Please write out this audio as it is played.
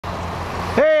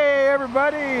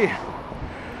everybody,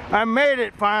 I made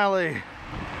it finally.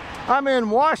 I'm in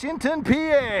Washington,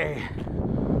 PA,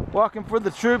 walking for the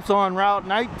troops on Route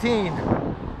 19.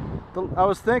 I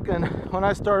was thinking when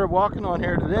I started walking on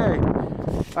here today,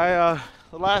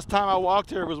 the last time I walked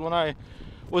here was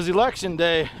election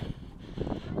day,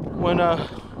 when I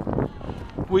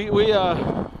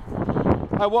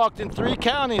walked in 3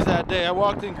 counties that day. I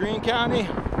walked in Greene County,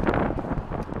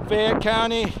 Fayette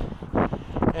County,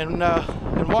 and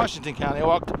in Washington County. I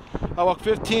walked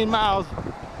 15 miles.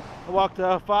 I walked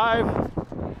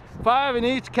 5 in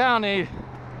each county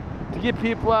to get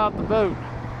people out the vote.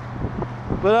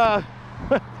 But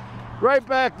right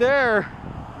back there,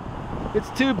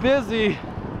 it's too busy.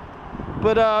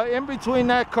 But in between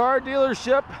that car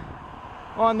dealership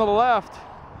on the left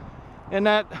and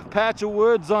that patch of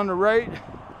woods on the right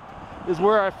is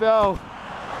where I fell.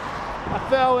 I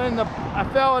fell in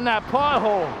that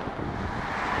pothole.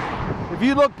 If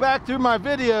you look back through my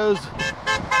videos,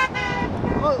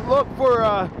 look for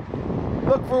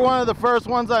one of the first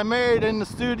ones I made in the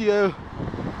studio.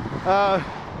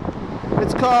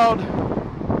 It's called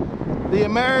the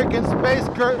American Space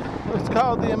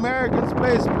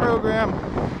Program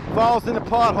Falls in a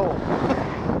Pothole.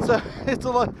 So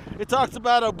it talks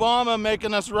about Obama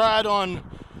making us ride on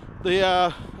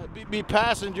the be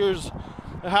passengers.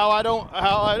 Me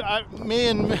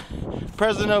and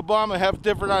President Obama have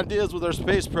different ideas with our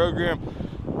space program.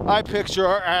 I picture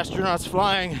our astronauts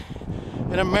flying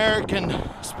in American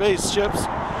spaceships,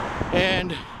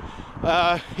 and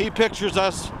he pictures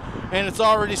us, and it's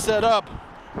already set up.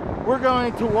 We're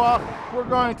going to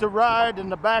ride in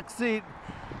the back seat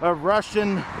of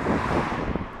Russian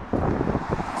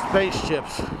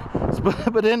spaceships.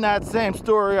 But in that same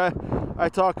story, I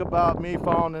talk about me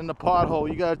falling in the pothole.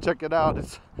 You gotta check it out.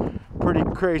 It's a pretty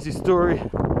crazy story.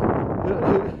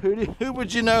 Who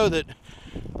would you know that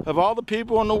of all the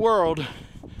people in the world,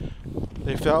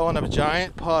 they fell in a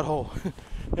giant pothole?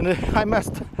 And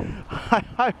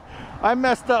I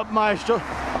messed up my shoulder.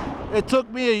 It took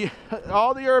me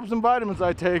all the herbs and vitamins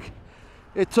I take.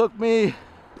 It took me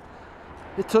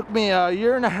a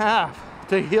year and a half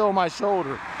to heal my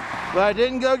shoulder. But I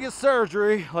didn't go get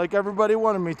surgery like everybody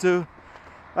wanted me to.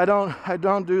 I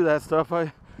don't do that stuff.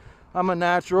 I'm a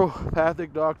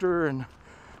naturopathic doctor, and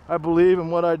I believe in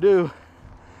what I do.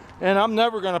 And I'm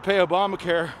never gonna pay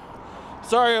Obamacare.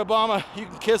 Sorry, Obama, you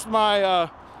can kiss my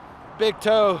big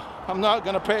toe. I'm not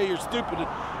gonna pay your stupid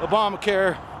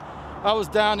Obamacare. I was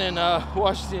down in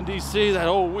Washington, D.C. that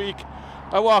whole week.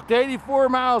 I walked 84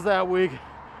 miles that week.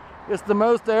 It's the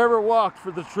most I ever walked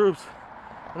for the troops.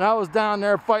 And I was down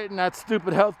there fighting that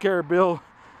stupid healthcare bill.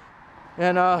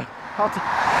 And I'll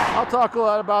talk a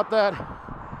lot about that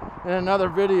in another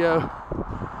video.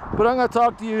 But I'm gonna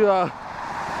talk to you a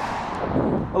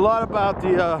lot about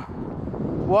the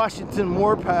Washington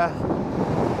Warpath,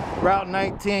 Route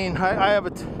 19. I have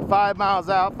a 5 miles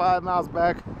out, 5 miles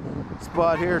back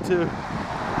spot here too.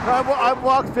 I've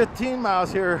walked 15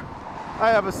 miles here. I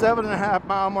have a 7.5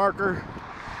 mile marker.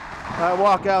 I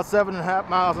walk out 7.5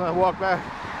 miles and I walk back.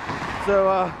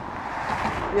 So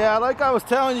yeah, like I was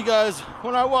telling you guys,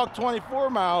 when I walk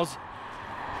 24 miles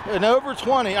and over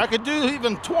 20, I could do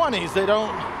even 20s. They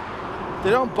don't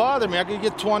bother me. I could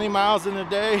get 20 miles in a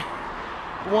day.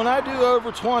 But when I do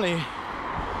over 20,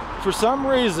 for some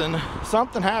reason,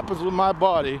 something happens with my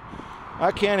body.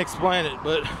 I can't explain it,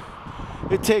 but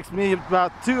it takes me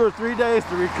about 2 or 3 days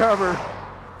to recover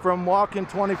from walking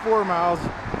 24 miles.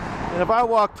 And if I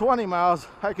walk 20 miles,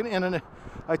 I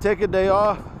take a day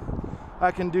off.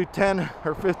 I can do 10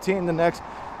 or 15 the next,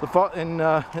 in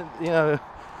the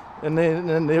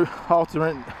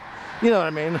alternate, you know what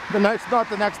I mean. Not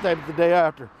the next day, but the day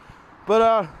after.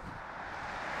 But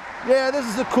yeah, this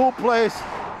is a cool place.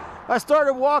 I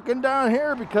started walking down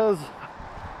here because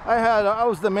I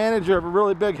was the manager of a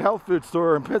really big health food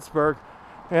store in Pittsburgh,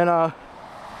 and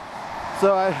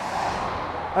so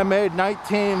I made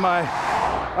 19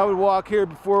 I would walk here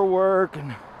before work,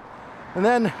 and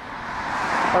then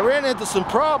I ran into some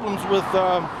problems with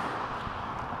the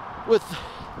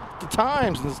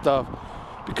times and stuff,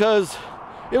 because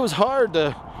it was hard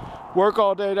to work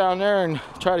all day down there and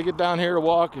try to get down here to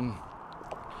walk, and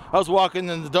I was walking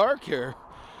in the dark here.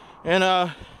 And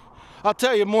I'll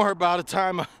tell you more about a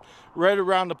time right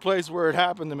around the place where it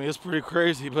happened to me. It's pretty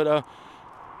crazy, but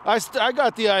I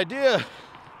got the idea.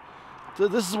 So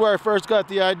this is where I first got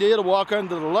the idea to walk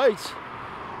under the lights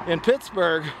in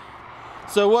Pittsburgh.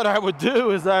 So what I would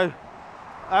do is I'll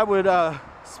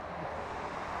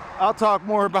talk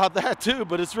more about that too,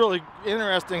 but it's really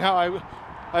interesting how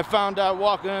I found out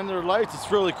walking under the lights.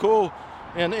 It's really cool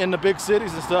in the big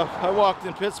cities and stuff. I walked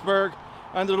in Pittsburgh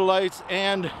under the lights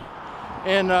and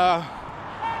in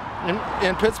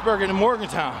Pittsburgh and in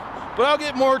Morgantown. But I'll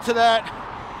get more to that.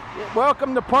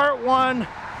 Welcome to part 1.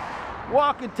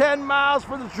 Walking 10 miles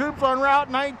for the troops on Route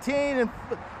 19 and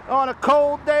on a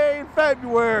cold day in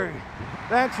February.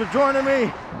 Thanks for joining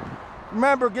me.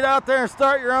 Remember, get out there and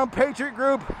start your own Patriot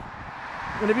group.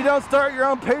 And if you don't start your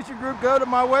own Patriot group, go to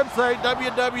my website,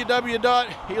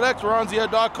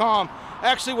 www.electronzio.com.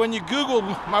 Actually, when you Google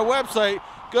my website,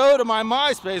 go to my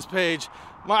MySpace page.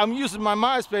 I'm using my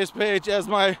MySpace page as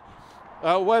my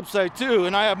website too,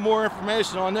 and I have more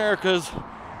information on there because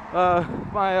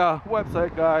my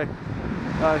website guy,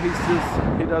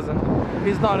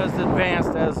 he's not as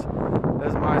advanced as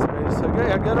MySpace. So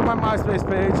yeah, go to my MySpace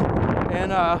page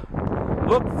and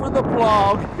look for the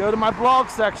blog. Go to my blog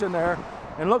section there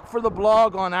and look for the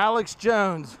blog on Alex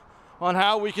Jones on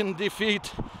how we can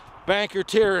defeat banker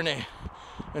tyranny.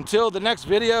 Until the next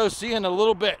video, see you in a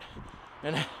little bit.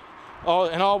 And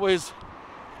always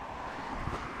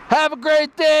have a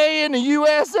great day in the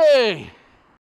USA.